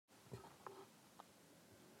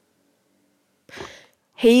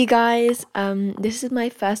Hey guys, this is my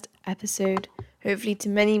first episode, hopefully to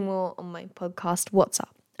many more on my podcast, What's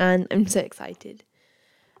Up? And I'm so excited.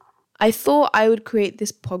 I thought I would create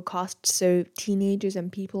this podcast so teenagers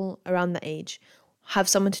and people around that age have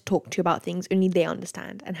someone to talk to about things only they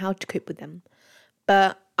understand and how to cope with them.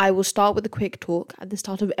 But I will start with a quick talk at the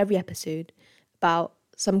start of every episode about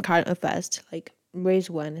some current affairs to raise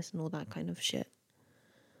awareness and all that kind of shit.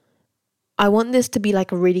 I want this to be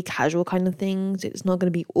like a really casual kind of thing. So it's not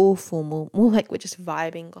going to be all formal, more like we're just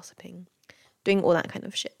vibing, gossiping, doing all that kind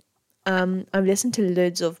of shit. I've listened to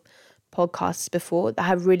loads of podcasts before that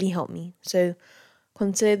have really helped me. So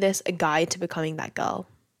consider this a guide to becoming that girl.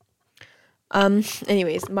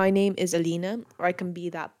 Anyways, my name is Alina, or I can be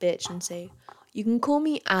that bitch and say, you can call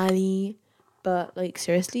me Ali, but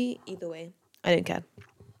seriously, either way, I don't care.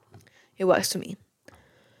 It works for me.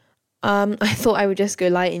 I thought I would just go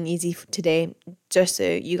light and easy for today, just so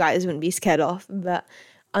you guys wouldn't be scared off, but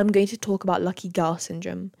I'm going to talk about lucky girl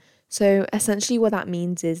syndrome. So essentially what that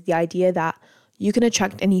means is the idea that you can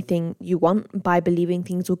attract anything you want by believing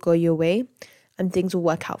things will go your way and things will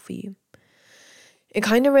work out for you. It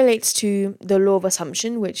kind of relates to the law of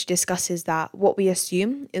assumption, which discusses that what we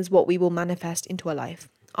assume is what we will manifest into our life.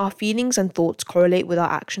 Our feelings and thoughts correlate with our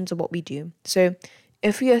actions and what we do. So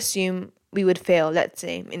if we assume we would fail, let's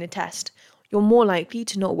say, in a test, you're more likely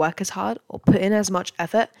to not work as hard or put in as much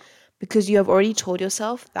effort because you have already told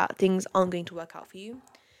yourself that things aren't going to work out for you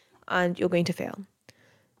and you're going to fail.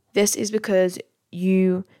 This is because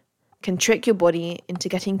you can trick your body into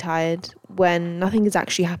getting tired when nothing is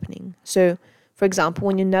actually happening. So, for example,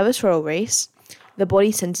 when you're nervous for a race, the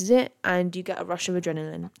body senses it and you get a rush of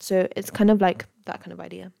adrenaline. So it's kind of like that kind of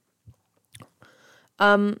idea.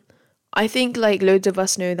 I think loads of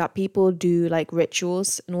us know that people do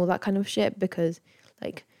rituals and all that kind of shit because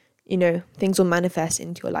things will manifest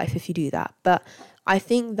into your life if you do that. But I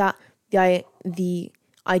think that the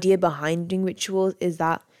idea behind doing rituals is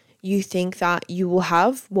that you think that you will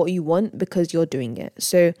have what you want because you're doing it.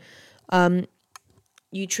 So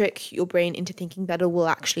you trick your brain into thinking that it will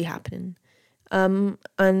actually happen.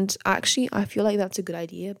 And actually I feel like that's a good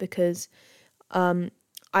idea because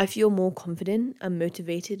I feel more confident and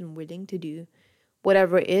motivated and willing to do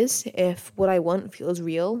whatever it is if what I want feels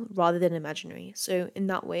real rather than imaginary. So in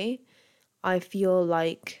that way, I feel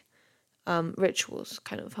like rituals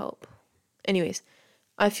kind of help. Anyways,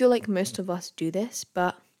 I feel like most of us do this,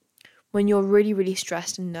 but when you're really, really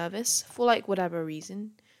stressed and nervous for whatever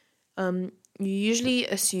reason, you usually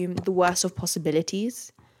assume the worst of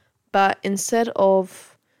possibilities. But instead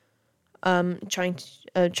of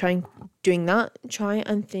doing that, try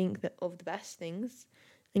and think of the best things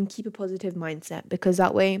and keep a positive mindset because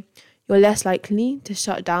that way you're less likely to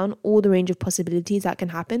shut down all the range of possibilities that can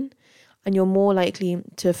happen and you're more likely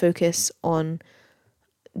to focus on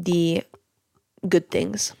the good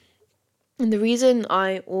things. And the reason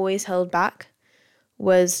I always held back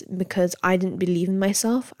was because I didn't believe in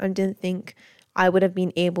myself and didn't think I would have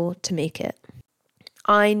been able to make it.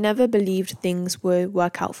 I never believed things would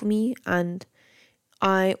work out for me and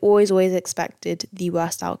I always expected the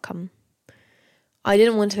worst outcome. I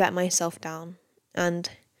didn't want to let myself down, and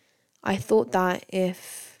I thought that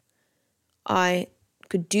if I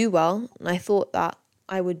could do well, and I thought that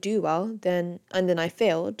I would do well, then I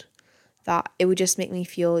failed, that it would just make me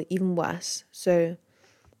feel even worse. So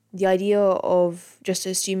the idea of just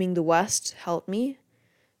assuming the worst helped me.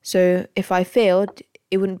 So if I failed,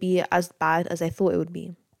 it wouldn't be as bad as I thought it would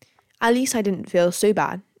be. At least I didn't feel so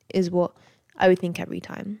bad, is what I would think every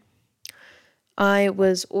time. I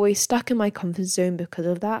was always stuck in my comfort zone because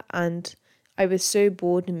of that, and I was so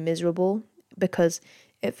bored and miserable because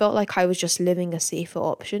it felt like I was just living a safer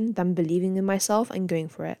option than believing in myself and going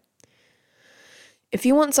for it. If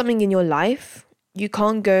you want something in your life, you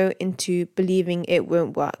can't go into believing it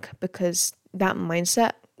won't work because that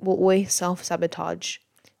mindset will always self-sabotage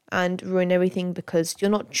and ruin everything because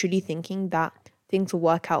you're not truly thinking that things will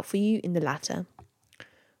work out for you in the latter.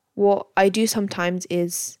 What I do sometimes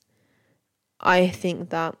is I think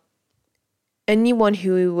that anyone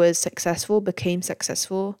who was successful became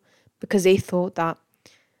successful because they thought that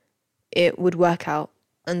it would work out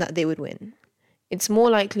and that they would win. It's more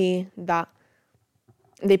likely that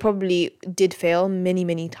they probably did fail many,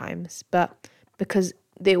 many times, but because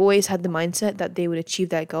they always had the mindset that they would achieve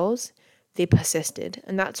their goals, they persisted.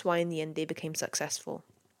 And that's why in the end they became successful.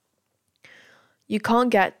 You can't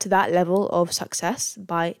get to that level of success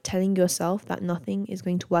by telling yourself that nothing is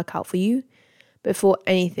going to work out for you before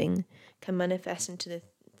anything can manifest into the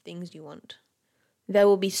things you want. There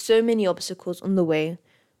will be so many obstacles on the way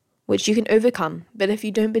which you can overcome, but if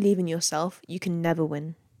you don't believe in yourself, you can never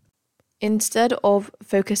win. Instead of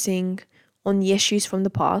focusing on the issues from the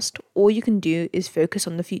past, all you can do is focus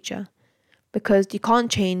on the future because you can't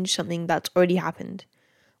change something that's already happened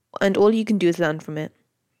and all you can do is learn from it.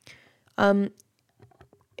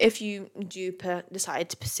 If you do decide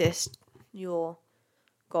to persist your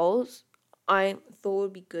goals, I thought it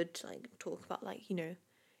would be good to talk about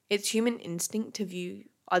it's human instinct to view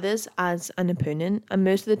others as an opponent, and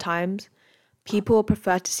most of the times people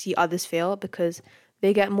prefer to see others fail because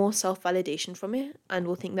they get more self-validation from it and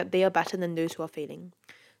will think that they are better than those who are failing.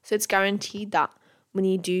 So it's guaranteed that when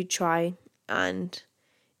you do try and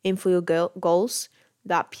aim for your goals,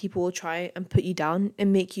 that people will try and put you down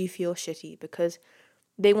and make you feel shitty because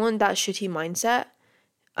they want that shitty mindset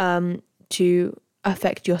to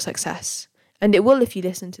affect your success. And it will if you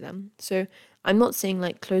listen to them. So I'm not saying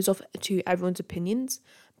close off to everyone's opinions,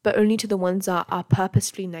 but only to the ones that are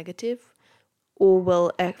purposefully negative or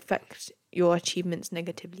will affect your achievements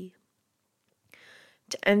negatively.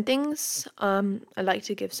 To end things, I'd like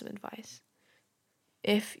to give some advice.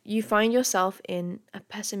 If you find yourself in a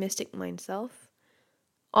pessimistic mindset,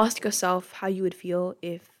 ask yourself how you would feel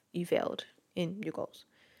if you failed in your goals.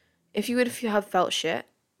 If you have felt shit,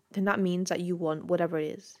 then that means that you want whatever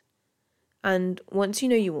it is. And once you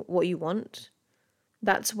know what you want,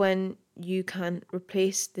 that's when you can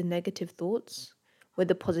replace the negative thoughts with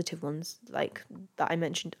the positive ones, like that I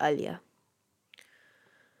mentioned earlier.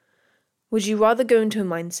 Would you rather go into a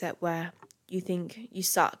mindset where you think you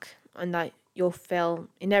suck and that you'll fail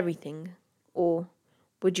in everything? Or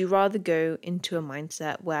would you rather go into a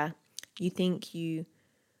mindset where you think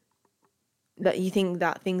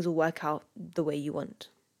that things will work out the way you want?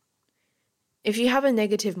 If you have a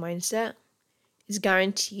negative mindset, it's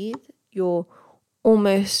guaranteed you're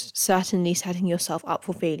almost certainly setting yourself up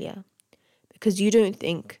for failure because you don't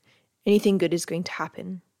think anything good is going to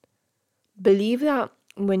happen. Believe that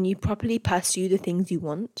when you properly pursue the things you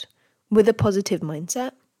want with a positive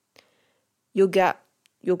mindset, you'll get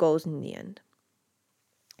your goals in the end.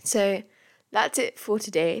 So that's it for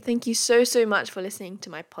today. Thank you so much for listening to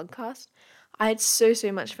my podcast. I had so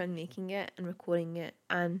much fun making it and recording it,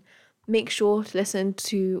 and make sure to listen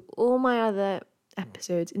to all my other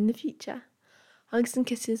episodes in the future. Hugs and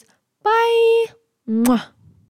kisses. Bye. Mwah.